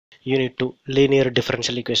Unit 2 linear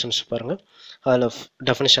differential equations பாருங்க. அதில்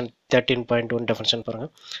definition 13.1 definition பாருங்க.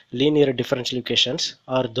 Linear differential equations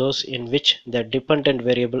are those in which the dependent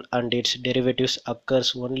variable and its derivatives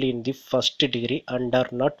occurs only in the first degree and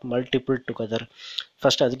are not multiple together.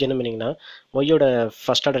 First அதுக்கு என்ன மீனிங்னா y-ஓட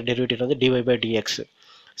first order derivative வந்து dy by dx,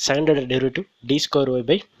 second order derivative d square y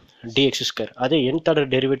by dx square, அதே nth order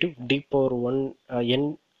derivative d power 1 n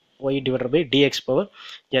y divided by dx power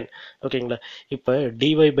n. ஓகேங்களா? இப்போ dy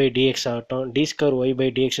by dx ஆகட்டும், d square y by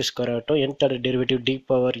dx square ஆகட்டும், nth order derivative d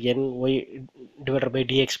power n y divided by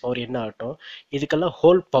dx power n ஆகட்டும், இதுக்கெல்லாம்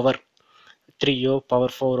whole power 3ஓ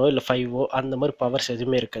power 4ஓ இல்லை 5ஓ அந்த மாதிரி powers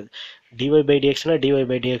எதுவுமே இருக்காது. dy by dxனா dy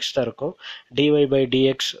by dx தான் இருக்கும். dy by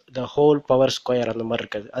dx the whole power square அந்த மாதிரி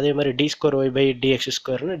இருக்காது. அதே மாதிரி d square y by dx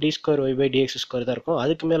squareனா d square y by dx square தான் இருக்கும்.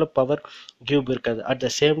 அதுக்கு மேலே பவர் கியூப் இருக்காது. At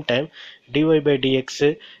the same time dy by dx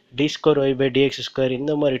d square y by dx square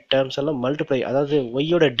இந்த மாதிரி டேர்ம்ஸ் எல்லாம் மல்டிப்ளை, அதாவது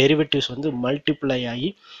ஒய்யோட டெரிவேட்டிவ்ஸ் வந்து மல்டிப்ளை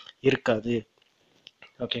ஆகி இருக்காது.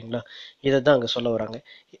 ஓகேங்களா? இதை தான் அங்கே சொல்ல வராங்க.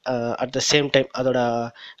 அட் த சேம் டைம் அதோட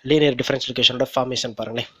லீனியர் டிஃபரன்ஷியல் ஈக்குவேஷனோட ஃபார்மேஷன்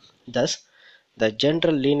பாருங்களேன். thus the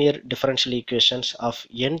general linear differential equations of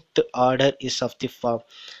nth order is of the form,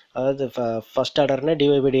 அதாவது ஃபர்ஸ்ட் ஆர்டர்னா dy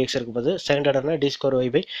by dx இருக்கும்போது second ஆர்டர்னா d square y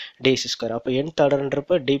by dx square. அப்போ nth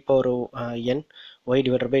ஆர்டர்ன்றப்ப d power n y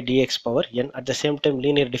divided by dx power n. at the same time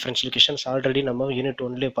linear differential equations already நம்ம unit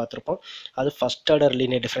 1லேயே பார்த்துருப்போம். அது first order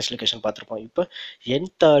linear differential equation பார்த்துருப்போம். இப்போ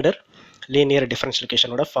nth order linear differential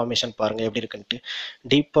equationோட formation பாருங்க எப்படி இருக்குன்ட்டு.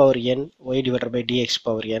 d power n y divided by dx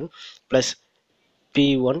power n plus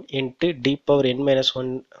p1 into d power n minus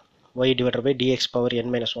 1 y divided by dx power n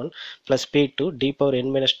minus 1 plus p2 d power n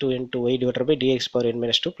minus 2 into y divided by dx power n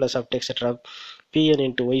minus 2 plus up to etc. pn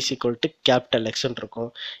into y is equal to capital X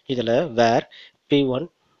இருக்கும். இதில் where p1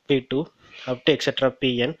 p2 up to etc.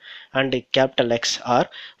 pn and capital X are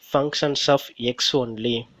functions of x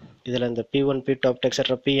only. இதில் இந்த p1 p2 up to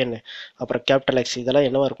etc. pn அப்புறம் capital X இதெல்லாம்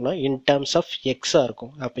என்னவா இருக்கும்னா in terms of x-ஆ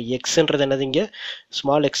இருக்கும். அப்போ xன்றது என்னது இங்கே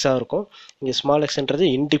ஸ்மால் எக்ஸாக இருக்கும். இங்கே ஸ்மால் எக்ஸ்ன்றது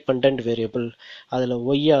இண்டிபெண்ட் வேரியபிள். அதில்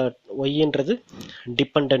ஒய்ன்றது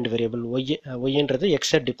டிபெண்ட் வேரியபிள். ஒய்ன்றது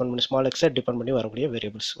எக்ஸை டிபெண்ட் பண்ணி, ஸ்மால் எக்ஸை டிபெண்ட் பண்ணி வரக்கூடிய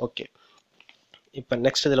வேரியபிள்ஸ். ஓகே, இப்போ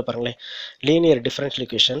நெக்ஸ்ட் இதில் பாருங்களேன். Linear differential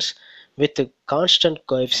equations with constant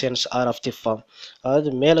coefficients R of the form. அதாவது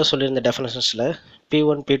மேலே சொல்லியிருந்த டெஃபினேஷன்ஸில்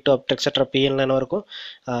p1 p2 up to etc. pn என்ன இருக்கும்,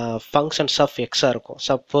 ஃபங்க்ஷன்ஸ் ஆஃப் எக்ஸாக இருக்கும்.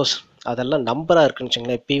 சப்போஸ் அதெல்லாம் நம்பராக இருக்குன்னு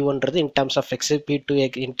வச்சுங்களேன், p1ன்றது in terms of X, p2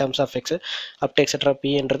 in terms of X, up to etcetera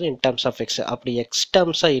pன்றது in terms of X. அப்படி எக்ஸ்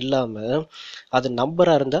டர்ம்ஸாக இல்லாமல் அது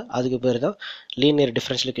நம்பராக இருந்தால் அதுக்கு பேர் தான் linear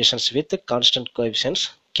differential equations with constant coefficients.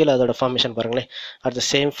 கீழே அதோட ஃபார்மேஷன் பாருங்களேன். At the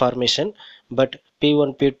same formation but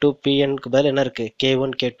p1 p2 pnக்கு பதில் என்ன இருக்குது,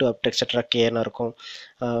 k1 k2 up to etcetera kn இருக்கும்.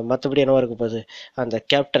 மற்றபடி என்னவா இருக்க போகுது, அந்த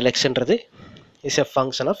capital எக்ஸ்ன்றது is a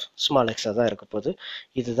function of small x தான் இருக்க போகுது.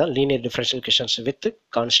 இதுதான் linear differential equations with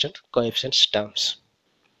constant coefficients terms.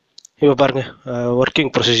 இப்போ பாருங்க working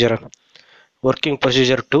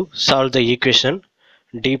procedure to solve the equation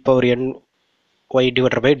d power n y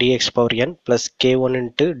divided by dx power n plus k1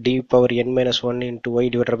 into d power n minus 1 into y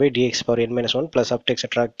divided by dx power n minus 1 plus up to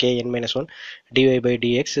etc. kn minus 1 dy by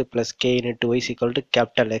dx plus kn into y is equal to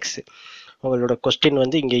capital X. உங்களோட question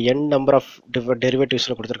வந்து இங்கே n number of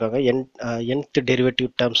டெரிவேட்டிவ்ஸில் கொடுத்துருக்காங்க, nth derivative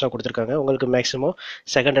டேர்ம்ஸாக கொடுத்துருக்காங்க. உங்களுக்கு maximum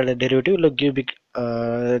second order derivative இல்லை cubic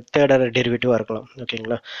third order டெரிவேட்டிவாக இருக்கலாம்.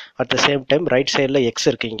 ஓகேங்களா? At the same time right சைடில் எக்ஸ்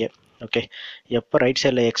இருக்குது இங்கே. ஓகே, எப்போ ரைட்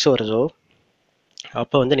சைடில் எக்ஸ் வருதோ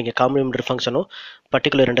அப்போ வந்து நீங்கள் காம்ப்ளிமெண்டரி ஃபங்க்ஷனும்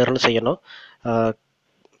பர்டிகுலர் இன்டர்வலும் செய்யணும்.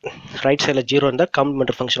 ரைட் சைடில் 0 இருந்தால்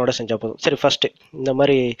காம்ப்ளிமெண்டரி ஃபங்க்ஷனோட செஞ்சால் போதும். சரி, ஃபஸ்ட்டு இந்த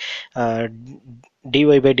மாதிரி dy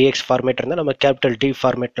by dx ஃபார்மேட் இருந்தால் நம்ம கேபிட்டல் D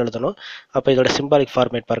ஃபார்மேட் எழுதணும். அப்போ இதோட சிம்பாலிக்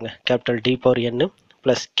ஃபார்மேட் பாருங்கள், capital D power n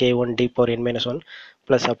plus k1 d power n minus 1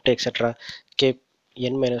 plus up to etcetera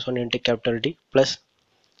kn minus 1 into capital D plus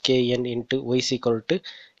kn into y is equal to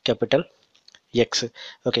capital X.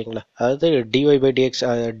 ஓகேங்களா? அதாவது dy by dx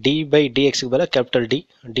d by dxக்கு பதிலாக capital D,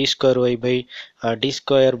 d square y by d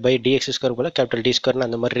square by dx square பதிலாக capital D ஸ்கொயர்னு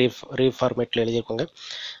அந்த மாதிரி ரீஃபார்மேட்டில் எழுதியிருக்கோங்க.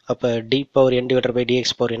 அப்போ d power n divided by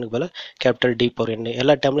dx power n பதிலாக capital D power n.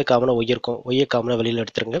 எல்லா டைம்லையும் காமனாக ஒய் இருக்கும், ஒய்யை காமனாக வெளியில்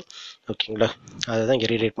எடுத்துருங்க. ஓகேங்களா? அதை தான்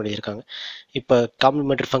இங்கே ரீரேட் பண்ணியிருக்காங்க. இப்போ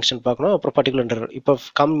காம்ப்ளிமெண்டரி ஃபங்க்ஷன் பார்க்கணும், அப்புறம் பர்டிகுலர். இப்போ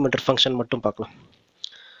காம்ப்ளிமெண்டரி ஃபங்க்ஷன் மட்டும் பார்க்கலாம்.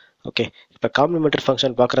 ஓகே, இப்போ காம்ப்ளிமெண்டரி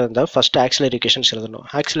ஃபங்க்ஷன் பார்க்குறது இருந்தால் ஃபஸ்ட்டு ஆக்சிலரி ஈக்குவேஷன்ஸ் எழுதணும்.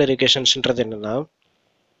 ஆக்சிலரி ஈக்குவேஷன்ஸ்ன்றது என்னென்னா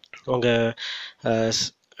உங்கள்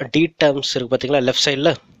டி டேர்ம்ஸ் இருக்குது பார்த்தீங்களா லெஃப்ட்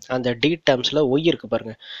சைடில், அந்த டி டேர்ம்ஸில் ஒய் இருக்குது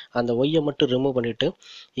பாருங்கள், அந்த ஒய்யை மட்டும் ரிமூவ் பண்ணிவிட்டு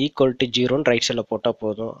ஈக்குவல் டு ஜீரோன்னு ரைட் சைடில் போட்டால்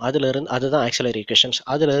போதும். அதுலேருந்து அதுதான் ஆக்சிலரி ஈக்குவேஷன்ஸ்.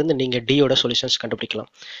 அதுலேருந்து நீங்கள் டியோட சொல்யூஷன்ஸ் கண்டுபிடிக்கலாம்.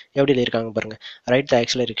 எப்படி எழுதியிருக்காங்க பாருங்கள். Right the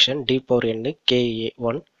auxiliary equation D power n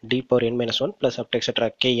kA1 D power n minus 1 plus up to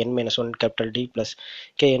etc kn minus 1 capital D plus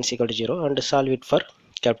kn is equal to 0 and solve it for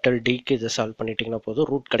capital டிக்கு இதை solve பண்ணிட்டீங்கன்னா போதும்,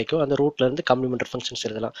 root கிடைக்கும். அந்த ரூட்லேருந்து complementary functions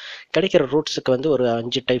எழுதலாம். கிடைக்கிற ரூட்ஸுக்கு வந்து ஒரு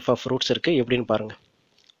 5 டைப் ஆஃப் ரூட்ஸ் இருக்குது. எப்படின்னு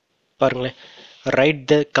பாருங்களேன். Right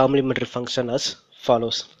the complementary function as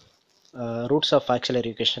follows. Roots of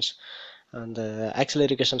auxiliary equations. அந்த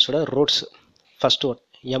auxiliary ஈக்குவேஷன்ஸோட roots first one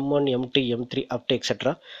m1 m2 m3 up to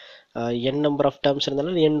etcetera. n number of terms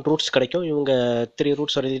இருந்தாலும் n ரூட்ஸ் கிடைக்கும். இவங்க 3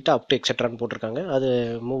 ரூட்ஸ் எழுதிட்டு அப் டு எக்ஸெட்ரான்னு போட்டிருக்காங்க. அது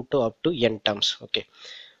move to up to n terms. Okay,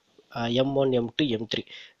 m1 m2 m3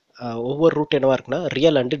 ஒவ்வொரு root என்னவா இருக்குன்னா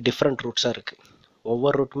ரியல் அண்ட் டிஃப்ரெண்ட் ரூட்ஸாக இருக்குது.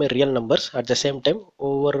 ஒவ்வொரு ரூட்டுமே real numbers, at the same time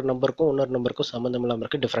ஒவ்வொரு நம்பருக்கும் இன்னொரு நம்பருக்கும் சம்மந்தம் இல்லாமல்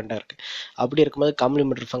இருக்குது, டிஃப்ரெண்ட்டாக இருக்குது. அப்படி இருக்கும்போது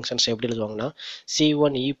காம்ப்ளிமெண்டரி ஃபங்க்ஷன்ஸ் எப்படி எழுதுவாங்கன்னா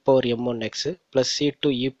c1 e power m1x plus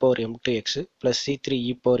c2 e power m2x plus c3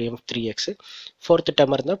 e power m3x, fourth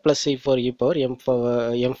டேர்மாக இருந்தால் ப்ளஸ் c4 e power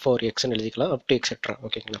m4xன்னு எழுதிக்கலாம் அப் டு எக்ஸெட்ரா.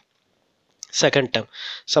 ஓகேங்களா. செகண்ட் டேர்ம்,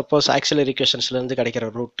 சப்போஸ் ஆக்சிலரி ஈக்குவேஷன்ஸ்லேருந்து கிடைக்கிற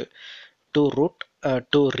route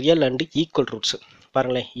two real and equal roots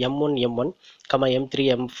பாருங்களேன். m1 m1 m3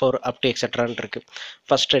 m4 up to எக்ஸெட்ரான்னு இருக்குது.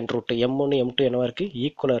 First ரெண்டு route m1 m2 என்னவா இருக்குது,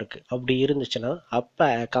 ஈக்குவலாக இருக்குது. அப்படி இருந்துச்சுன்னா அப்போ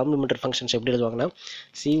காம்ப்ளிமெண்டரி ஃபங்க்ஷன்ஸ் எப்படி எழுதுவாங்கன்னா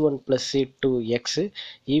c1 plus c2 x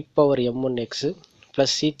e power m1x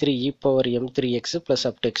plus c3 e power m3x plus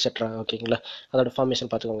up to etcetera. ஓகேங்களா. அதோட ஃபார்மேஷன்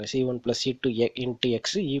பார்த்துக்கோங்க. c1 plus c2 into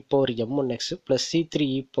x e power m1x plus c3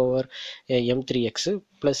 e power m3x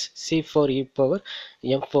plus c4 e power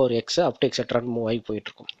m4x up to எக்ஸெட்ரான்னு move ஆகி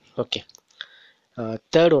போயிட்டுருக்கும். Okay,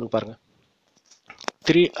 third one பாருங்கள்.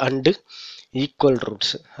 3 and equal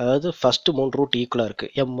roots, அதாவது first 3 root ஈக்குவலாக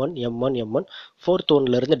இருக்குது. m1 m1 m1, fourth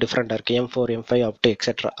ஒன்லேருந்து டிஃப்ரெண்ட்டாக இருக்குது, m4 m5 up to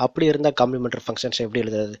etcetera. அப்படி இருந்தால் காம்ப்ளிமெண்டரி ஃபங்க்ஷன்ஸ் எப்படி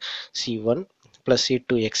எழுதுறது, c1 plus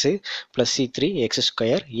c2 x plus c3 x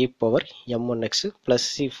square e power m1x plus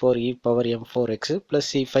c4 e power m4x plus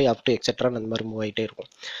c5 up to எக்ஸெட்ரான்னு அந்த மாதிரி move ஆகிட்டே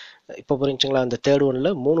இருக்கும். இப்போ புரிஞ்சுங்களா. அந்த தேர்ட் ஒன்ல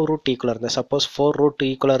 3 ரூட் ஈக்குவலாக இருந்தால், சப்போஸ் 4 ரூட்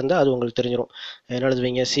ஈக்குவலாக இருந்தால் அது உங்களுக்கு தெரிஞ்சிடும். என்ன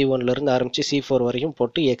எழுதுவீங்க, c1லேருந்து ஆரம்பித்து c4 வரைக்கும்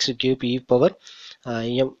போட்டு x cube e power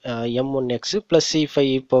m1x plus c5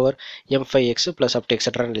 e power m5x plus up to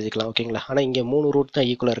எக்ஸெட்ரான்னு எழுதிக்கலாம். ஓகேங்களா. ஆனால் இங்கே 3 ரூட் தான்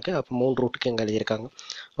ஈக்குவலாக இருக்குது. அப்போ 3 ரூட்டுக்கு இங்கே எழுதியிருக்காங்க.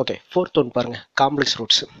 ஓகே, ஃபோர்த் ஒன் பாருங்கள். காம்ப்ளெக்ஸ்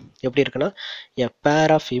ரூட்ஸ் எப்படி இருக்குன்னா எ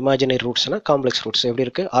pair of imaginary ரூட்ஸ்னா complex roots எப்படி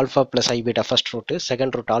இருக்குது, ஆல்ஃபா ப்ளஸ் ஐ beta first route,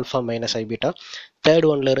 second root alpha minus ஐ பீட்டா, தேர்ட்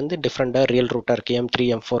ஒன்லேருந்து டிஃப்ரெண்ட்டாக ரியல் ரூட்டாக இருக்குது, m3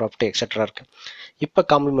 m4 up to etcetera இருக்குது. இப்போ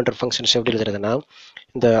காம்ப்ளிமெண்டரி ஃபங்க்ஷன்ஸ் எப்படி எழுதுறதுன்னா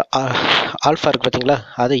இந்த ஆல்ஃபா இருக்குது பார்த்தீங்களா,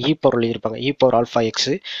 அதை இ பவர் எழுதியிருப்பாங்க. E power alpha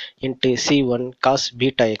X into c1 cos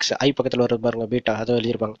beta X, ஐ பக்கத்தில் வர பாருங்க பீட்டா, அதை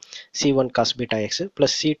எழுதியிருப்பாங்க. c1 cos beta X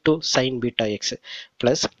plus c2 sign beta X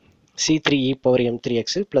plus c3 e power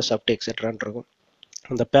m3x plus up to எக்ஸெட்ரான்னு இருக்கும்.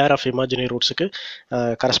 அந்த பேர் ஆஃப் இமேஜினரி ரூட்ஸுக்கு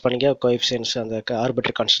கரஸ்பாண்டிங்காக கோஎஃபிஷியன்ட்ஸ் அந்த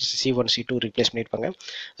arbitrary constants c1 c2 replace பண்ணியிருப்பாங்க.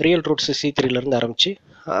 Real roots c3லேருந்து ஆரம்பித்து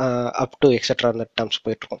அப் டு எக்ஸெட்ரா அந்த terms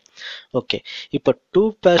போயிட்டுருக்கும். Okay, இப்போ 2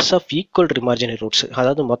 purse of equal imaginary roots,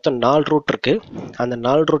 அதாவது மொத்தம் 4 ரூட் இருக்குது. அந்த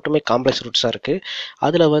 4 ரூட்டுமே காம்ப்ளெக்ஸ் ரூட்ஸாக இருக்குது.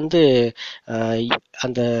 அதில் வந்து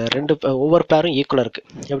அந்த ஒவ்வொரு பேரும் ஈக்குவலாக இருக்குது.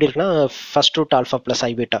 எப்படி இருக்குன்னா ஃபர்ஸ்ட் ரூட் ஆல்ஃபா ப்ளஸ்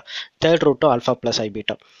ஐ பீட்டா, தேர்ட் ரூட்டும் ஆல்ஃபா ப்ளஸ் ஐ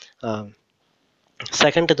பீட்டா,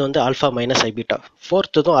 செகண்ட் இது வந்து ஆல்ஃபா மைனஸ் ஐ பீட்டா,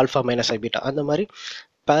 ஃபோர்த்தும் ஆல்ஃபா மைனஸ் ஐ பீட்டா. அந்த மாதிரி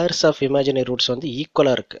பேர்ஸ் ஆஃப் இமேஜினரி ரூட்ஸ் வந்து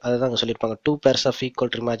ஈக்குவலாக இருக்குது. அதை தான் அங்கே சொல்லியிருப்பாங்க 2 purse of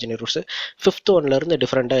equal imaginary roots. Fifth ஒன்லேருந்து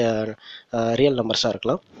டிஃப்ரெண்ட்டாக ரியல் நம்பர்ஸாக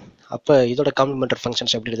இருக்கலாம். அப்போ இதோட காம்ப்ளிமெண்டரி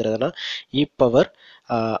ஃபங்க்ஷன்ஸ் எப்படி எழுதுறதுன்னா e power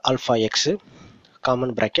alpha x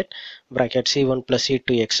common bracket c1 plus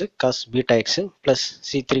c2x cos beta x plus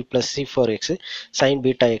c3 plus c4x sin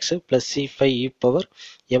beta x plus c5 e power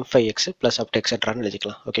m5x plus up to etc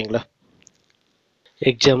எழுதிக்கலாம். ஓகேங்களா.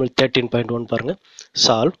 Example 13.1 பாருங்க.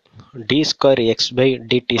 Solve d square x by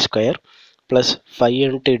dt square plus 5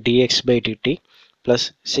 into dx by dt plus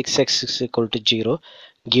 6x is equal to 0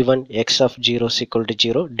 given x of 0 is equal to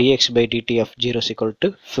 0 dx by dt of 0 is equal to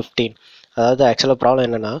 15. அதாவது ஆக்சுவலாக problem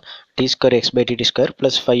என்னன்னா D square X by DD square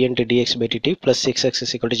plus 5 into dx by DD plus 6x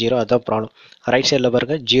is equal to 0. அதுதான் problem. Right சைடில்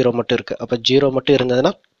பாருங்க 0 மட்டும் இருக்குது. அப்போ 0 மட்டும்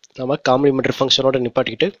இருந்ததுன்னா நம்ம காம்ப்ளிமெண்டரி ஃபங்க்ஷனோட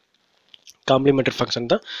நிப்பாட்டிக்கிட்டு காம்ப்ளிமெண்டரி ஃபங்க்ஷன்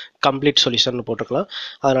தான் கம்ப்ளீட் சொல்யூஷன் போட்டுருக்கலாம்.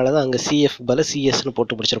 அதனால தான் அங்கே சிஎஃப் பதில் சிஎஸ்ன்னு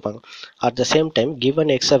போட்டு முடிச்சிருப்பாங்க. At the same time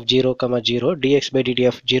given X of 0,0 dx by DD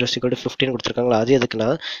of 0 = 15 கொடுத்துருக்காங்களா. அது எதுக்குன்னா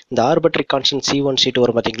இந்த ஆர்பிட்ரரி கான்ஸ்டன்ட் c1 c2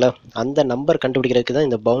 வரும் பார்த்தீங்களா, அந்த நம்பர் கண்டுபிடிக்கிறதுக்கு தான்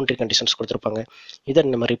இந்த பவுண்டரி கண்டிஷன்ஸ் கொடுத்துருப்பாங்க. இதை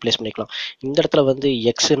நம்ம ரீப்ளேஸ் பண்ணிக்கலாம். இந்த இடத்துல வந்து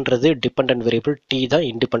எக்ஸ்ன்றது டிபெண்டன்ட் வேரியபிள், டி தான்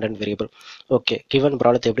இண்டிபெண்டன்ட் வேரியபிள். ஓகே, கிவன்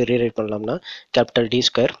ப்ராப்ளத்தை எப்படி ரீரைட் பண்ணலாம்னா capital D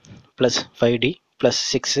square plus 5d plus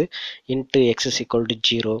 6 into x is equal to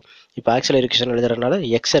 0. இப்போ ஆக்சுவல் ஈக்குவேஷன் எழுதுறதுனால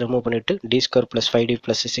எக்ஸை ரிமூவ் பண்ணிவிட்டு D square plus 5d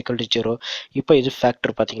plus is equal to 0. இப்போ இது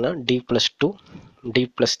ஃபேக்டர் பார்த்தீங்கன்னா d plus 2 d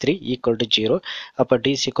plus 3 equal to 0. அப்போ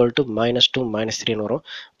d is equal to -2 -3ன்னு வரும்.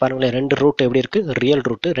 பாருங்களேன், ரெண்டு ரூட் எப்படி இருக்குது, ரியல்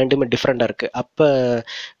ரூட்டு ரெண்டுமே டிஃப்ரெண்ட்டாக இருக்குது. அப்போ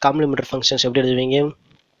காம்ப்ளிமெண்டரி ஃபங்க்ஷன்ஸ் எப்படி எழுதுவீங்க?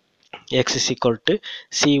 x is equal to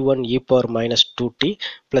c1 e power minus 2t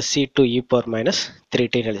plus c2 e power minus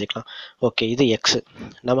 3t எழுதிக்கலாம். ஓகே, இது x.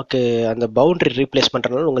 நமக்கு அந்த பவுண்டரி ரீப்ளேஸ்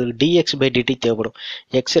பண்ணுறதுனால உங்களுக்கு dx by dt தேவைப்படும்.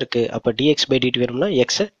 x இருக்குது, அப்போ dx by dt வேணும்னா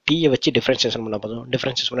எக்ஸை டீயை வச்சு டிஃப்ரென்ஷியேஷன் பண்ணால் போதும்.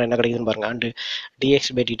 டிஃப்ரென்ஷியேஷன் பண்ணால் என்ன கிடைக்குதுன்னு பாருங்க. And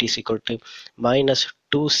dx by dt is equal to minus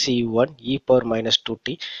 2c1 e power minus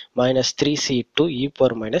 2t minus 3c2 e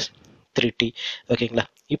power minus 3t. ஓகேங்களா?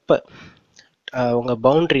 இப்போ உங்கள்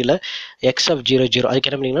பவுண்டரியில் எக்ஸ் ஆஃப் 0 0 அதுக்கு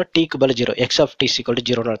என்ன பண்ணிங்கன்னா டீக்கு பதில் 0 எக்ஸ் ஆஃப் டி சிக்கல் டு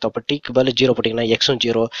 0ன்னு அர்த்தம். அப்போ டீக்கு பதில் 0 போட்டிங்கன்னா எக்ஸும்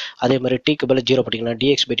 0, அதே மாதிரி டீக்கு பதில் 0 போட்டிங்கன்னா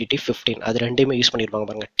dx by dt 15. அது ரெண்டுமே யூஸ் பண்ணியிருப்பாங்க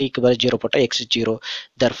பாருங்க. டீக்கு பதில் 0 போட்டால் எக்ஸ் 0,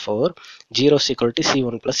 therefore 0 சிக்கல் டு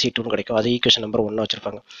c1 plus c2ன்னு கிடைக்கும். அது ஈக்குவேஷன் நம்பர் 1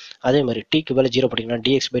 வச்சிருப்பாங்க. அதே மாதிரி டீக்கு பதில் 0 போட்டிங்கன்னா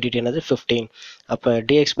dx by dt என்னது 15. அப்போ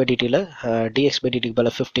dx by dtயில் dx by dt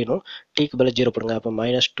பதில் 15ம் டீக்கு பதில் 0 போடுங்க. அப்போ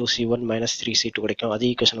 -2c1 -3c2 கிடைக்கும். அது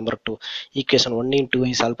ஈக்குவேஷன் நம்பர் 2. ஈக்குவேஷன் 1 ×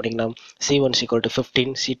 2 சால்வ் பண்ணிங்கன்னா c1 equal to 15,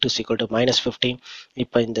 c2 equal to -15.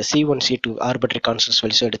 இப்போ இந்த c1 c2 ஆர்பிட்ரரி கான்ஸ்டன்ட்ஸ்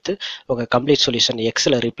வெளியே எடுத்து உங்கள் கம்ப்ளீட் சொல்யூஷன்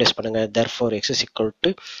எக்ஸில் ரீப்ளேஸ் பண்ணுங்கள். therefore x is equal to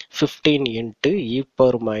 15 into e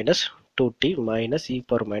power minus 2t minus e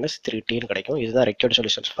power minus 3t கிடைக்கும். இதுதான் required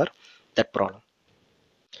solutions for that problem.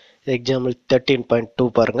 Example 13.2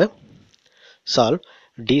 பாருங்க. Solve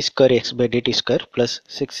d square x by dt square plus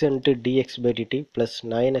 6 into dx by dt plus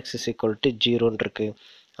 9x is equal to 0 இருக்கு.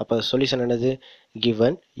 அப்போ solution என்னது?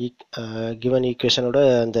 given ஈக்குவேஷனோட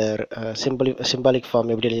அந்த symbolic form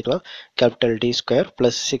எப்படி எழுதிக்கலாம்? Capital D square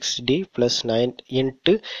plus 6d plus 9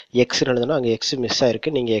 into எக்ஸ்னு எழுதுனா அங்கே எக்ஸ் மிஸ்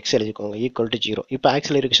ஆயிருக்கு, நீங்கள் எக்ஸ் எழுதிக்கோங்க ஈக்குவல் டு 0. இப்போ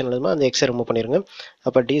ஆக்சுவல் ஈக்குவேஷன் எழுதுமா அந்த எக்ஸை ரிமூவ் பண்ணிடுங்க.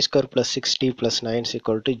 அப்போ D square plus 6d plus 9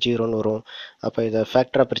 equal to 0ன்னு வரும். அப்போ இதை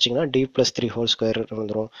ஃபேக்டராக பிரிச்சிங்கன்னா d ப்ளஸ் 3 ஹோல் ஸ்கொயர்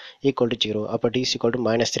வந்துடும் ஈக்குவல் டு 0. அப்போ d ஈக்குவல் டு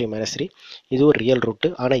 -3 இது ஒரு ரியல்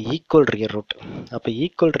ரூட்டு, ஆனால் ஈக்குவல் ரியல் ரூட். அப்போ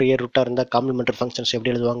ஈக்குவல் ரியல் ரூட்டாக இருந்தால் காம்ப்ளிமெண்டரி ஃபங்க்ஷன்ஸ்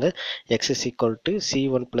எப்படி எழுதுவாங்க? x is equal to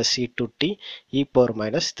c1 plus c2t e power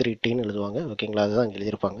minus 3tன்னு எழுதுவாங்க. ஓகேங்களா? அதுதான் இங்கே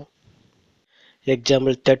எழுதியிருப்பாங்க.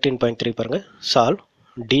 எக்ஸாம்பிள் 13.3 பாருங்க. Solve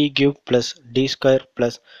d cube plus d square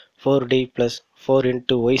plus 4d plus 4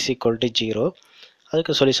 into y is equal to 0.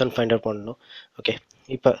 அதுக்கு சொல்யூஷன் ஃபைண்ட் அவுட் பண்ணணும். ஓகே,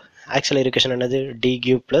 இப்போ ஆக்சுவல் ஈக்குவேஷன் என்னது? d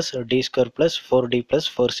cube plus d square plus 4d plus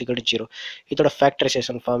 4 is equal to 0. இதோட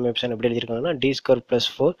factorisation form எப்படி எழுதியிருக்காங்கன்னா d square plus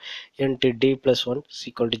 4 into d plus 1 is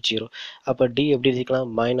equal to 0. அப்போ d எப்படி எழுதிக்கலாம்?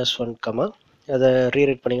 -1, அதை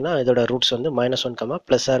ரீரைட் பண்ணிங்கன்னா இதோட ரூட்ஸ் வந்து -1,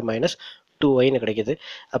 ப்ளஸ் ஆர் மைனஸ் 2yன்னு கிடைக்கிது.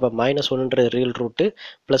 அப்போ -1ன்ற real route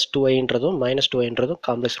plus 2yன்றதும் -2yன்றதும்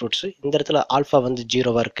complex roots. இந்த இடத்துல ஆல்ஃபா வந்து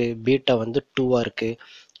 0வாக இருக்குது, பீட்டா வந்து 2வாக இருக்குது.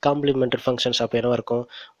 காம்ப்ளிமெண்டரி ஃபங்க்ஷன்ஸ் அப்போ என்னவாக இருக்கும்?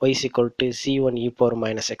 y is equal to c1 e power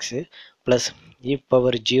minus x plus e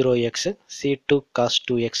power 0x c2 cos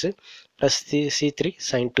 2x plus c3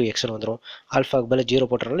 sin 2xன்னு வந்துடும். ஆல்ஃபாக்கு பதில் 0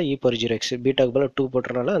 போட்டுறதுனால e power 0x, பீட்டாக்கு பதில் 2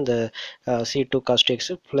 போட்டுறதுனால அந்த c2 cos 2x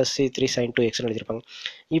plus c3 sin 2xன்னு எழுதியிருப்பாங்க.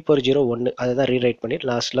 e power 0 1, அதை தான் ரீரைட் பண்ணி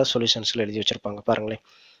லாஸ்ட்டில் சொல்யூஷன்ஸில் எழுதி வச்சுருப்பாங்க பாருங்களேன்.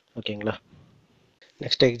 ஓகேங்களா?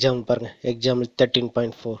 நெக்ஸ்ட் எக்ஸாம்பிள் பாருங்கள். Example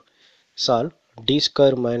 13.4 solve d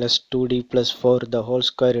square minus 2d plus 4 the whole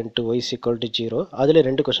square into y is equal to 0. அதில்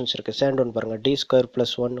ரெண்டு கொஷன்ஸ் இருக்குது. செகண்ட் ஒன் பாருங்கள். d square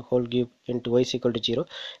plus 1 whole cube into y is equal to 0.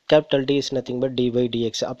 Capital D is nothing but d by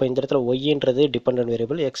dx. அப்போ இந்த இடத்துல yன்றது dependent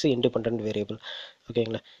variable, x independent variable.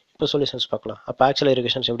 ஓகேங்களா? இப்போ solutions பார்க்கலாம். அப்போ ஆக்சுவல்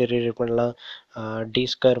ஈக்குவேஷன்ஸ் எப்படி ரீரைட் பண்ணலாம்? d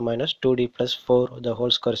square minus 2d plus 4 the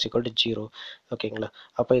whole square is equal to 0. ஓகேங்களா?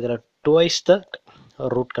 அப்போ இதில் twice the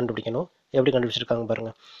ரூட் கண்டுபிடிக்கணும். எப்படி கண்டுபிடிச்சிருக்காங்க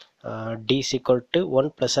பாருங்கள். d is equal to 1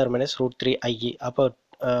 plus or minus √3i. அப்போ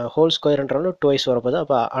ஹோல் ஸ்கொயர்ன்றாலும் டுவைஸ் வரப்போது.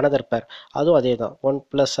 அப்போ அனதர் பேர் அதுவும் அதே தான் 1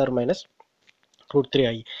 plus or minus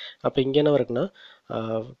 √3i. அப்போ இங்கே என்ன இருக்குன்னா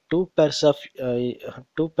two purse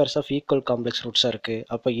of equal complex ரூட்ஸாக இருக்குது.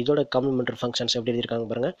 அப்போ இதோட காம்ப்ளிமெண்டரி ஃபங்க்ஷன்ஸ் எப்படி எழுதியிருக்காங்க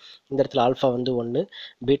பாருங்கள். இந்த இடத்துல ஆல்ஃபா வந்து 1,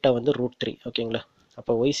 பீட்டா வந்து √3. ஓகேங்களா?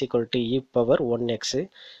 அப்போ y is equal to e power 1x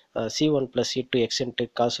c1 plus c2x into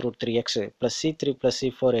cos √3x plus c3 plus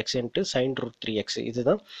c4x into sin √3x.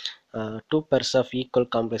 இதுதான் two purse of equal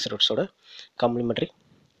complex ரூட்ஸோட complementary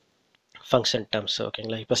function terms.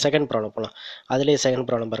 ஓகேங்களா? இப்போ செகண்ட் ப்ராப்ளம் போகலாம். அதிலே second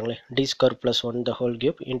problem பாருங்களேன். d square plus 1 the whole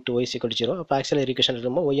cube into y is equal to 0. அப்போ actual equation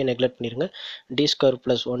இருக்கும்போது y neglect பண்ணிடுங்க. d square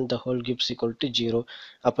plus 1 the whole cube is equal to 0.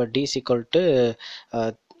 அப்போ d is equal to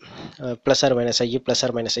plus R minus I plus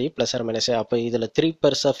R minus I plus R minus ஐ. அப்போ இதில் three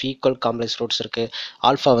purse of equal complex roots இருக்குது.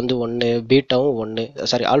 Alpha வந்து 1, பீட்டாவும் 1,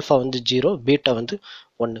 sorry alpha வந்து 0, beta வந்து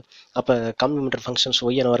 1. அப்போ complementary functions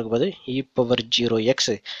Y என்ன இருக்கும்போது e power 0x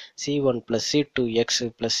c1 plus c2x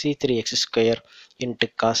plus c3x square into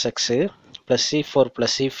cos x plus c4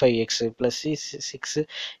 plus c5x plus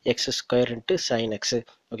c6x square into sin x.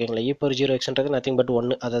 ஓகேங்களா, e power 0xன்றது nothing but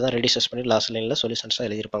 1, அதை தான் reduces பண்ணி last லைனில் சொல்யூஷன்ஸாக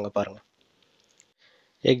எழுதியிருப்பாங்க பாருங்கள்.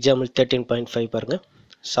 Example 13.5 பாருங்க.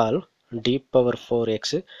 Solve d power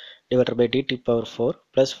 4x divided by dt power 4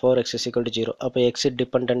 plus 4x is equal to 0. அப்போ x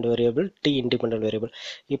dependent variable, t independent variable.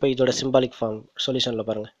 இப்போ இதோட symbolic form சொல்யூஷனில்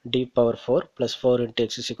பாருங்க. d power 4 plus 4 into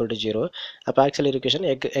x is equal to 0. அப்போ actual equation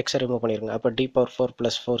x remove பண்ணிருங்க. அப்போ d power 4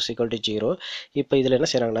 plus 4 is equal to 0. இப்போ இதில் என்ன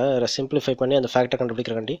செய்கிறாங்கன்னா சிம்பிளிஃபை பண்ணி அந்த factor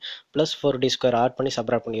கண்டுபிடிக்கிறக்காண்டி plus 4d square add பண்ணி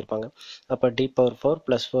சப்ராக்ட் பண்ணியிருப்பாங்க. அப்போ d power 4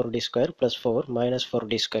 plus 4d square plus 4 minus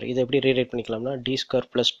 4d square. இதை எப்படி ரீரைட் பண்ணிக்கலாம்னா d square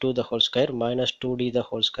plus 2 the whole square minus 2d the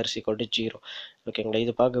whole square is equal to 0. ஓகேங்களா,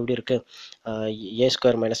 இது பார்க்க எப்படி இருக்கு, a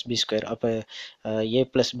square minus B square. அப்போ a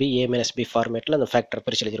plus B a minus B ஃபார்மேட்டில் அந்த ஃபேக்டர்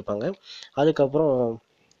பிரித்து எழுதியிருப்பாங்க. அதுக்கப்புறம்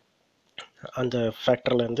அந்த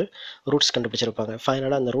ஃபேக்டர்லேருந்து ரூட்ஸ் கண்டுபிடிச்சிருப்பாங்க.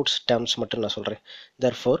 ஃபைனலாக அந்த ரூட்ஸ் டேர்ம்ஸ் மட்டும் நான் சொல்கிறேன்.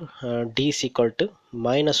 Therefore d is equal to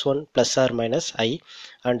 -1 plus R minus i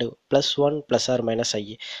and +1 plus R minus i.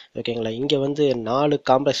 ஓகேங்களா, இங்கே வந்து 4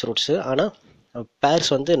 காம்ப்ளெக்ஸ் ரூட்ஸு, ஆனால் பேர்ஸ்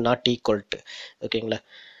வந்து நாட் ஈக்குவல் டு. ஓகேங்களா,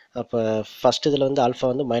 அப்போ ஃபஸ்ட் இதில் வந்து ஆல்ஃபா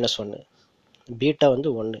வந்து -1, பீட்டா வந்து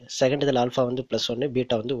 1, செகண்ட் இதில் ஆல்ஃபா வந்து +1,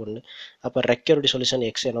 பீட்டா வந்து 1. அப்போ ரெக்யூர்டு சொல்யூஷன்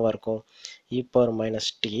எக்ஸ் என்னவாக இருக்கும், e power minus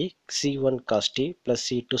D c1 cos t plus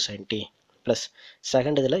c2 sin t plus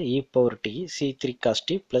second இதில் e power D c3 cos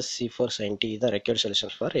t plus c4 sin t. இதுதான் required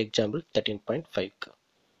solution for example 13.5.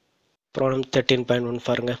 Problem 13.1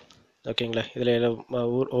 பாருங்க. ஓகேங்களா, இதில்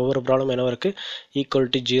ஒவ்வொரு problem என்ன இருக்குது, ஈக்குவல்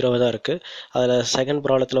டு 0 தான் இருக்குது. அதில் செகண்ட்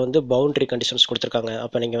ப்ராப்ளத்தில் வந்து பவுண்ட்ரி கண்டிஷன்ஸ் கொடுத்துருக்காங்க.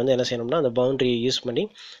 அப்போ நீங்கள் வந்து என்ன செய்யணும்னா அந்த பவுண்ட்ரி யூஸ் பண்ணி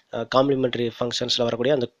காம்ப்ளிமெண்ட்ரி ஃபங்க்ஷன்ஸில்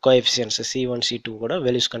வரக்கூடிய அந்த கோஎஃபிஷியன்ஸ் c1 c2 கூட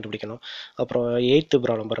வேல்யூஸ் கண்டுபிடிக்கணும். அப்புறம் 8th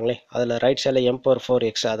ப்ராப்ளம் பாருங்களேன், அதில் ரைட் சைடில் m பவர்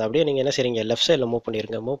 4x, அதை அப்படியே நீங்கள் என்ன செய்றீங்க, லெஃப்ட் சைடில் மூவ்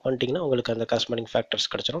பண்ணிடுங்க. மூவ் பண்ணிட்டீங்கன்னா உங்களுக்கு அந்த காஸ்மெட்டிக் ஃபேக்டர்ஸ்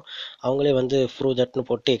கிடச்சிரும். அவங்களே வந்து ப்ரூவ் தட்னு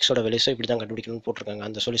போட்டு எக்ஸோட வேல்யூஸை இப்படி தான் கண்டுபிடிக்கணும்னு போட்டிருக்காங்க.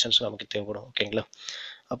 அந்த சொல்யூஷன்ஸ் நமக்கு தேவைப்படும். ஓகேங்களா,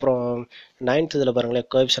 அப்புறம் 9th இதில் பாருங்களேன்,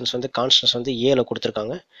 கோஎஃபிஷியன்ஸ் வந்து கான்ஸ்டன்ஸ் வந்து ஏல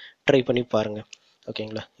கொடுத்துருக்காங்க. ட்ரை பண்ணி பாருங்கள்.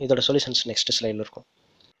 ஓகேங்களா, இதோட சொல்யூஷன்ஸ் நெக்ஸ்ட் ஸ்லைடில் இருக்கும்.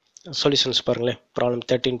 சொல்யூஷன்ஸ் பாருங்களேன், ப்ராப்ளம்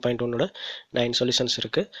 13.1ஓட 9 சொல்யூஷன்ஸ்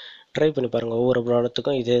இருக்குது. ட்ரை பண்ணி பாருங்கள். ஒவ்வொரு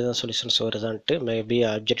ப்ராப்ளத்துக்கும் இதே தான் சொல்யூஷன்ஸ் வருதான்ட்டு. மேபி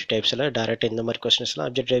அப்ஜெக்டிவ் டைப்ஸில் டேரெக்டாக இந்த மாதிரி கொஸ்டின்ஸ்லாம்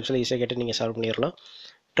அப்ஜெக்டிவ் டைப்ஸில் ஈஸியாக கேட்டு நீங்கள் சால்வ் பண்ணிடலாம்.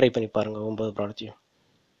 ட்ரை பண்ணி பாருங்கள் 9 ப்ராப்ளத்தையும்.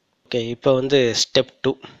 ஓகே, இப்போ வந்து step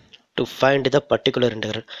 2 to find the particular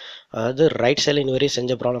integral. அதாவது ரைட் சைடில் இன்ன வரையும்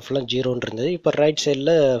செஞ்ச ப்ராப்ளம் ஃபுல்லாக 0ன்னு இருந்தது. இப்போ ரைட்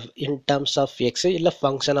சைடில் இன் டேர்ம்ஸ் ஆஃப் எக்ஸ் இல்லை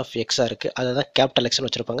ஃபங்க்ஷன் ஆஃப் எக்ஸாக இருக்குது. அதை தான் கேபிட்டல் எக்ஸ்னு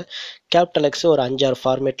வச்சுருப்பாங்க. கேபிட்டல் எக்ஸ் ஒரு 5-6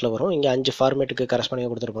 ஃபார்மேட்டில் வரும். இங்கே 5 ஃபார்மேட்டுக்கு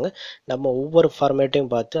கரஸ்பாண்டிங்காக கொடுத்துருப்பாங்க. நம்ம ஒவ்வொரு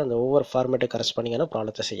ஃபார்மேட்டையும் பார்த்து அந்த ஒவ்வொரு ஃபார்மேட்டுக்கு கரஸ்பாண்டிங்கான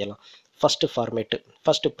ப்ராப்ளத்தை செய்யலாம். ஃபஸ்ட்டு ஃபார்மேட்டு,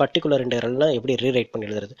 ஃபஸ்ட்டு பர்டிகுலர் இன்டெக்ரல்னால் எப்படி ரீரைட் பண்ணி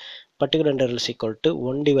எழுதுறது. Particular integral is equal to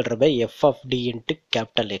 1 divided by F of D into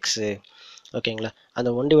capital x. ஓகேங்களா, அந்த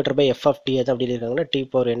 1 divided by F of D எதை அப்படி இருக்காங்கன்னா டி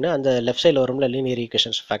பவர் என்ன, அந்த லெஃப்ட் சைடில் வரும்ல லீனியர்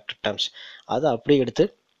ஈக்குவேஷன்ஸ் ஃபேக்டர் டேர்ம்ஸ், அதை அப்படியே எடுத்து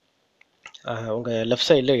உங்கள் லெஃப்ட்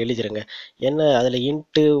சைடில் எழுதிருங்க. என்ன அதில்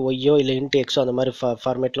இன்ட்டு ஒய்யோ இல்லை இன்ட்டு எக்ஸோ அந்த மாதிரி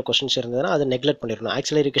ஃபார்மேட்டில் கொஸ்டின்ஸ் இருந்ததுன்னா அதை நெக்லெக்ட் பண்ணிடணும்.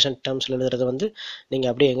 ஆக்சுவல் ஈக்குவேஷன் டேர்ம்ஸில் எழுதுறது வந்து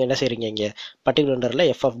நீங்கள் அப்படியே எங்கே என்ன செய்கிறீங்க, இங்கே பர்டிகுலர்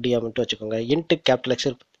இன்டெக்ரலில் எஃப் ஆஃப் டி மட்டும் வச்சுக்கோங்க. இன்ட்டு கேபிட்டல் எக்ஸ்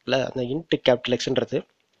இருக்குல்ல, அந்த இன்ட்டு கேபிட்டல் எக்ஸ்ன்றது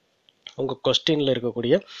உங்கள் கொஸ்டினில்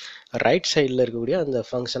இருக்கக்கூடிய ரைட் சைடில் இருக்கக்கூடிய அந்த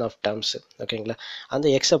ஃபங்க்ஷன் ஆஃப் டேர்ம்ஸ். ஓகேங்களா, அந்த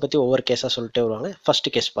எக்ஸை பற்றி ஒவ்வொரு கேஸாக சொல்லிட்டே வருவாங்க.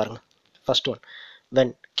 ஃபஸ்ட்டு கேஸ் பாருங்கள். First one,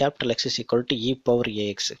 when capital X is equal to e power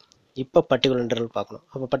ax. இப்போ பர்டிகுலர் இன்டெக்ரல் பார்க்கணும்.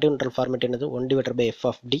 அப்போ பர்டிகுலர் இன்டெக்ரல் ஃபார்மேட் என்னது, 1 divided by F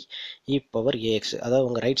of D e power ax. அதாவது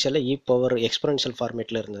உங்கள் ரைட் சைடில் இ பவர் எக்ஸ்பொனென்ஷியல்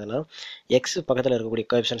ஃபார்மேட்டில் இருந்ததுன்னா எக்ஸ் பக்கத்தில் இருக்கக்கூடிய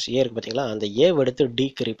கோஎஃபிஷியன்ட்ஸ் ஏ இருக்குது பார்த்தீங்களா, அந்த ஏவை எடுத்து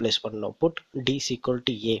டிக்கு ரீப்ளேஸ் பண்ணணும். Put D is equal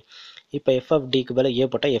to ஏ. இப்போ எஃப் ஆஃப் டிக்கு பதில் ஏ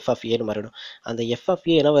போட்டால் எஃப் ஆஃப் ஏன்னு மாறிடும். அந்த எஃப் ஆஃப்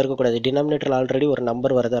ஏ என்னவா இருக்கக்கூடாது, டினாமினேட்டர் ஆல்ரெடி ஒரு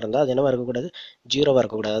நம்பர் வரதா இருந்தால் அது என்னவா இருக்கக்கூடாது, 0வாக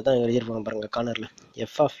இருக்கக்கூடாது. அதுதான் எழுதியிருப்பாங்க பாருங்கள் கார்னரில்.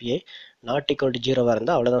 F of A not equal to 0வாக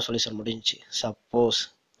இருந்தால் அவ்வளோதான் சொல்யூஷன் முடிஞ்சிச்சு. சப்போஸ்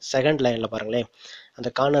செகண்ட் லைனில் பாருங்களேன், அந்த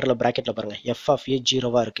கார்னரில் ப்ராக்கெட்டில் பாருங்கள், எஃப் ஆஃப் ஏ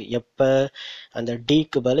 0வாக இருக்குது. எப்போ அந்த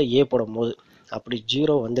டிக்கு பதில் ஏ போடும் போது. அப்படி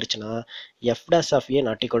 0 வந்துருச்சுன்னா F dash of A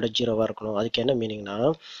not equal to 0வாக இருக்கணும். அதுக்கு என்ன மீனிங்னா,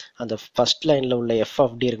 அந்த ஃபஸ்ட் லைனில் உள்ள எஃப்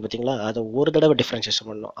ஆஃப் டி இருக்குது பார்த்தீங்களா, அதை ஒரு தடவை டிஃப்ரென்ஷியேஷன்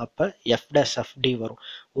பண்ணணும். அப்போ எஃப் டேஷ் ஆஃப் டி வரும்.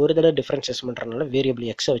 ஒரு தடவை டிஃப்ரென்ஷியேஷன் பண்ணுறதுனால வேரியபிள்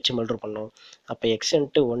எக்ஸை வச்சு மல்ட்ரு பண்ணணும். அப்போ X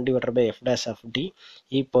into 1 divided by F dash of D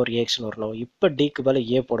e power ஏஎக்ஸ்னு வரணும். இப்போ டிக்கு பதில்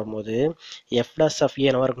ஏ போடும்போது எஃப் டேஷ் ஆஃப் ஏ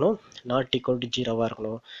என்னவாக இருக்கணும், நாட் ஈக்குவல் டு 0வாக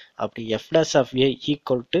இருக்கணும். அப்படி F dash of A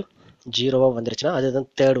equal to 0வாக வந்துருச்சுன்னா அதுதான்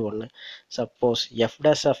தேர்ட் ஒன்று. சப்போஸ் எஃப்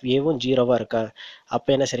டேஷ் ஆஃப் ஏவும் 0வாக இருக்கா, அப்போ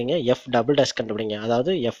என்ன செய்றீங்க, எஃப் டபுள் டேஷ் கண்டுபிடிங்க.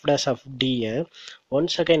 அதாவது F dash of டியை one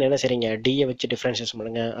second என்ன செய்றீங்க, டியை வச்சு டிஃப்ரென்ஷியேஷன்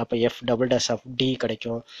பண்ணுங்க. அப்போ F double dash of D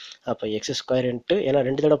கிடைக்கும். அப்போ எக்ஸ் ஸ்கொயர் இன்ட்டு, ஏன்னா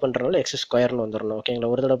 2 தடவை பண்ணுறனால எக்ஸ் ஸ்கொயர்னு வந்துடணும்.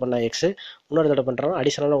 ஓகேங்களா, ஒரு தடவை பண்ணால் எக்ஸ், இன்னொரு தடவை பண்ணுறோம்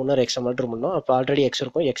அடிஷனலாக இன்னொரு எக்ஸை மட்டும் பண்ணணும். அப்போ ஆல்ரெடி எக்ஸ்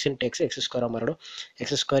இருக்கும், எக்ஸ் இன்ட்டு எக்ஸ், எக்ஸ் ஸ்கொயராக மாறிடும்.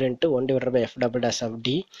 X square into 1 divided by F double dash of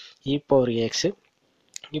D e power X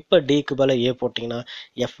இப்போ டிக்கு பதில் ஏ போட்டிங்கன்னா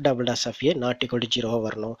F double days of A not equal to ஜீரோவாக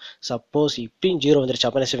வரணும். சப்போஸ் இப்பயும் ஜீரோ வந்துருச்சு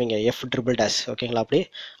அப்போ என்ன செய்வீங்க எஃப் ட்ரிபிள் டேஸ் ஓகேங்களா, அப்படியே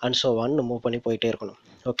அண்ட் ஸோ ஒன் மூவ் பண்ணி போயிட்டே இருக்கணும்.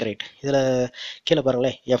 Okay right. இதில் கீழே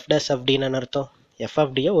பாருங்களேன் எஃப் டேஸ் ஆஃப் டின்னு அர்த்தம் எஃப்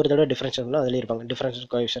ஆஃப் டியை ஒரு தடவை டிஃபரன்ஷியல் பண்ணால் அதில் இருப்பாங்க differential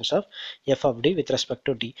coefficients of F of tea with respect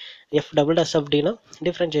to D. F double days of Tina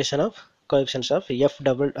differentiation of coefficients of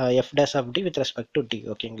F days of tea with respect to D.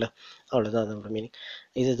 ஓகேங்களா, அவ்வளோதான் அதோட meaning.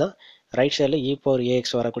 இதுதான் ரைட் சைடில் இ பவர்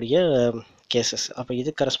ஏஎக்ஸ் வரக்கூடிய cases. அப்போ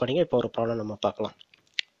இது கரஸ்பாண்டிங்காக இப்போ ஒரு ப்ராப்ளம் நம்ம பார்க்கலாம்.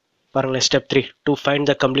 பாருங்களேன் step 3 to find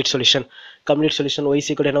the complete solution. Complete solution Y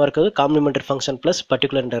equal என்ன இருக்குது complementary function plus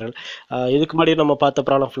particular interval. இதுக்கு முன்னாடி நம்ம பார்த்த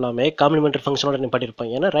ப்ராப்ளம் ஃபுல்லாமே காம்ப்ளிமெண்டரி ஃபங்க்ஷனோட நீ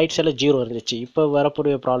பண்ணியிருப்போம். ஏன்னா ரைட் சைடில் ஜீரோ இருந்துச்சு. இப்போ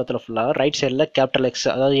வரக்கூடிய ப்ராப்ளத்தில் ஃபுல்லாக ரைட் சைடில் கேபிட்டல் எக்ஸ்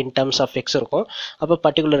அதாவது இன் டர்ம்ஸ் ஆஃப் எக்ஸ் இருக்கும். அப்போ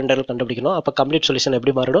பர்டிகுலர் இன்டர்வல் கண்டுபிடிக்கணும். அப்போ கம்ப்ளீட் சொல்யூஷன்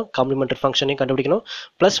எப்படி மாறிடும் காம்ப்ளிமெண்டரி ஃபங்க்ஷனையும் கண்டுபிடிக்கணும்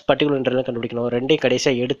ப்ளஸ் பர்டிகுலர் இன்டர்வல் கண்டுபிடிக்கணும். ரெண்டையும்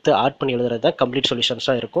கடைசியாக எடுத்து ஆட் பண்ணி எழுதுறது தான் கம்ப்ளீட்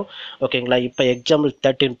சொல்யூஷன்ஸாக இருக்கும். ஓகேங்களா, இப்போ எக்ஸாம்பிள்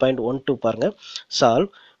 13.12 பாருங்கள்.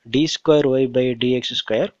 Solve d square y by dx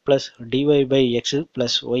square plus dy by x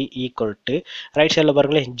plus y equal to right சைடில்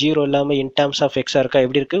பாருங்களேன் ஜீரோ இல்லாமல் இன் டர்ம்ஸ் ஆஃப் எக்ஸாக இருக்கா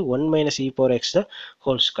எப்படி இருக்குது 1 minus e power x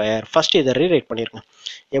whole square. First இதை ரீரைட் பண்ணிருங்க.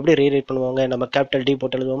 எப்படி ரீரைட் பண்ணுவாங்க, நம்ம கேபிட்டல் டி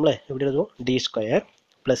போட்டு எழுதுவோம்ல, எப்படி எழுதுவோம் d square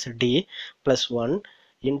plus d plus 1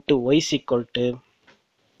 into y is equal to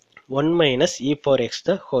 1 minus e power x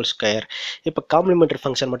the whole square. இப்போ காம்ப்ளிமெண்டரி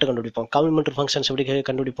ஃபங்க்ஷன் மட்டும் கண்டுபிடிப்போம். காம்ப்ளிமெண்டரி ஃபங்க்ஷன்ஸ் எப்படி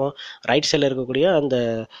கண்டுபிடிப்போம், ரைட் சைடில் இருக்கக்கூடிய அந்த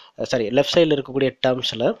லெஃப்ட் சைடில் இருக்கக்கூடிய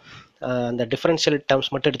டேர்ம்ஸில் அந்த டிஃபரன்ஷியல்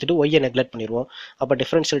டேர்ம்ஸ் மட்டும் எடுத்துகிட்டு ஒய்யை நெக்லெக்ட் பண்ணிடுவோம். அப்போ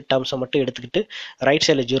டிஃபரன்ஷியல் டேர்ம்ஸை மட்டும் எடுத்துக்கிட்டு ரைட்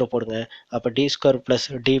சைடில் ஜீரோ போடுங்க. அப்போ D square plus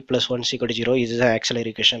D plus 1 equal zero. இதுதான்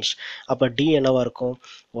ஆக்சிலரி ஈக்குவேஷன்ஸ். அப்போ டி என்னவாக இருக்கும்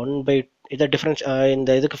 1 இதை டிஃபரன்ஸ்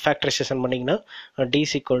இந்த இதுக்கு ஃபேக்டரைசேஷன் பண்ணிங்கன்னா D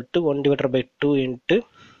equal to 1 divided by 2 into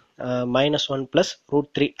 -1 plus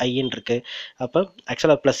 √3 ஐன்னு இருக்குது. அப்போ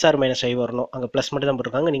ஆக்சுவலாக ப்ளஸ் ஆர் மைனஸ் ஐ வரணும். அங்கே ப்ளஸ் மட்டும் தான்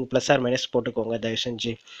போட்டிருக்காங்க, நீங்கள் ப்ளஸ் ஆர் மைனஸ் போட்டுக்கோங்க தயவு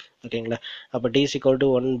செஞ்சு. ஓகேங்களா, அப்போ D equal to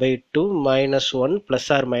 1/2 -1 plus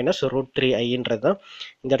R minus √3 ஐன்றது தான்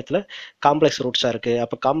இந்த இடத்துல காம்ப்ளெக்ஸ் ரூட்ஸாக இருக்குது.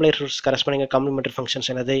 அப்போ complex roots corresponding complementary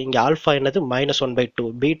functions என்னது, இங்கே ஆல்ஃபா என்னது -1/2,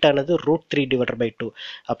 பீட்டா என்னது √3 டிவைடட் பை 2.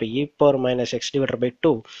 அப்போ e power minus x divided by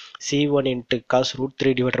 2 c1 into cos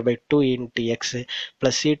 √3 divided by 2 into x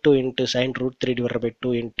plus c2 into sin √3 divided by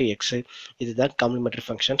 2 into x. இதுதான் complementary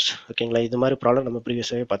functions. ஓகேங்களா, இது மாதிரி problem நம்ம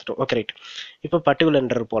ப்ரீவியஸாகவே பார்த்துட்டோம். Okay right. இப்போ பர்டிகுலர்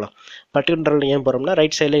இன்டர்வல் போகலாம். பர்டிகுலர் இன்டர்வல் ஏன் போகிறோம்னா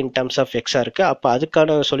ரைட் சைடில் இன் டர்ம்ஸ் ஆஃப் எக்ஸாக இருக்குது. அப்போ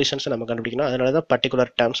அதுக்கான சொல்யூஷன்ஸை நம்ம கண்டுபிடிக்கணும். அதனால தான்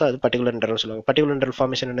பர்டிகுலர் டர்ம்ஸ் அது பர்டிகுலர் இன்டர்வல் சொல்லுவாங்க. பர்டிகுலர் இன்டர்வல்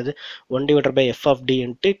ஃபார்மேஷன் என்னது 1 divided by f of d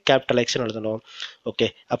into capital X எழுதணும். ஓகே,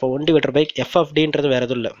 அப்போ 1 divided by f of dன்றது வேறு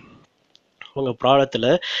எதுவும் இல்லை. உங்கள் ப்ராப்ளத்தில்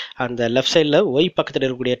அந்த லெஃப்ட் சைடில் ஒய் பக்கத்தில்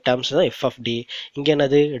இருக்கக்கூடிய டேர்ம்ஸ் தான் எஃப் ஆஃப் டி. இங்கே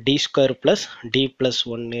என்னது D square plus D plus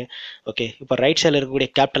 1. Okay, இப்போ ரைட் சைடில் இருக்கக்கூடிய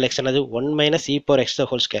கேபிட்டல் எக்ஸ் என்னது 1 minus e power x the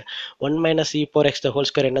whole square. 1 minus e power x the whole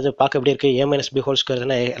square என்னது பார்க்க எப்படி இருக்குது a minus b whole square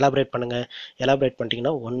தானே. எலாபரேட் பண்ணுங்கள். எலாபரேட்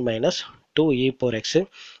பண்ணிட்டீங்கன்னா 1 minus 2e power x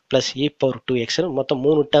plus e power 2x மொத்தம்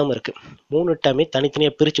 3 term இருக்குது. 3 டேர்மே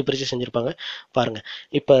தனித்தனியாக பிரித்து செஞ்சுருப்பாங்க பாருங்கள்.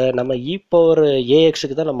 இப்போ நம்ம e power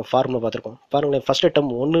axக்கு தான் நம்ம ஃபார்முலா பார்த்துருக்கோம். பாருங்களேன் ஃபஸ்ட்டு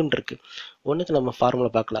டேர்ம் 1ன்னு இருக்குது. 1க்கு நம்ம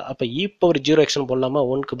ஃபார்முலா பார்க்கலாம். அப்போ e power 0xன்னு போடலாமா,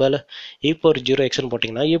 1க்கு பதில் e power 0xன்னு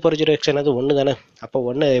போட்டிங்கன்னா e power 0x என்னது 1 தானே. அப்போ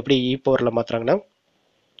 1 எப்படி e powerல மாற்றுறாங்கன்னா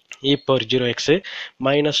e power 0x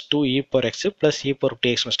minus 2e power x plus e power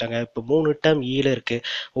 2x வச்சிட்டாங்க. இப்போ 3 டேர்ம் ஈல இருக்குது.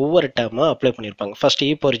 ஒவ்வொரு டேர்மாக அப்ளை பண்ணியிருப்பாங்க. First e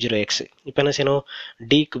power 0x. இப்போ என்ன செய்யணும்,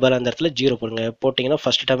 டிக்கு பதில் அந்த இடத்துல 0 போடுங்க. போட்டிங்கன்னா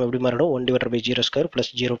ஃபர்ஸ்ட் டேர்ம் எப்படி மாறிடும் 1 divided by 0 square plus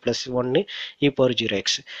 0 plus 1 e power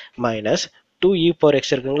 0x minus 2e power x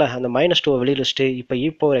இருக்குங்களா, அந்த -2 வெளியில் வச்சுட்டு இப்போ e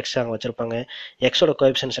power x அங்கே வச்சுருப்பாங்க. எக்ஸோட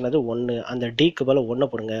கோஎஃபிஷியன்ட்ஸ் என்னது 1, அந்த டிக்கு பதில்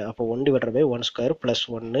 1 போடுங்க. அப்போ 1 divided by 1 square plus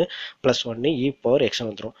 1 plus 1 e power x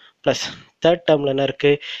வந்துடும். ப்ளஸ் தேர்ட் டேர்மில் என்ன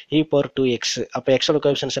இருக்குது e power 2x. அப்போ எக்ஸோட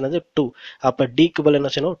கோஎஃபிஷியன்ட்ஸ் என்னது 2. அப்போ டிக்கு பதில் என்ன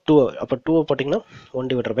செய்யணும் 2. அப்போ 2 போட்டிங்கன்னா 1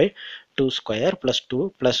 divided by 2 square plus 2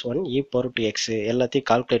 plus 1 e power 2x. எல்லாத்தையும்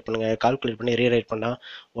கால்குலேட் பண்ணுங்கள். கால்குலேட் பண்ணி ரீரைட் பண்ணால்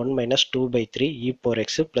 1 minus 2/3 e power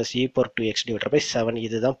x plus e power 2x divided by 7.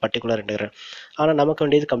 இதுதான் பர்டிகுலர் இன்டெக்ரல். ஆனால் நமக்கு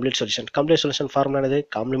வேண்டியது complete solution. Complete solution formula என்னது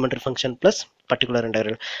complementary function plus particular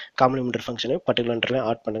integral. Complementary ஃபங்க்ஷனை பர்டிகுலர் இன்டெக்ரல்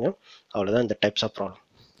ஆட் பண்ணுங்கள். அவ்வளோதான் இந்த டைப்ஸ் ஆஃப் ப்ராப்ளம்.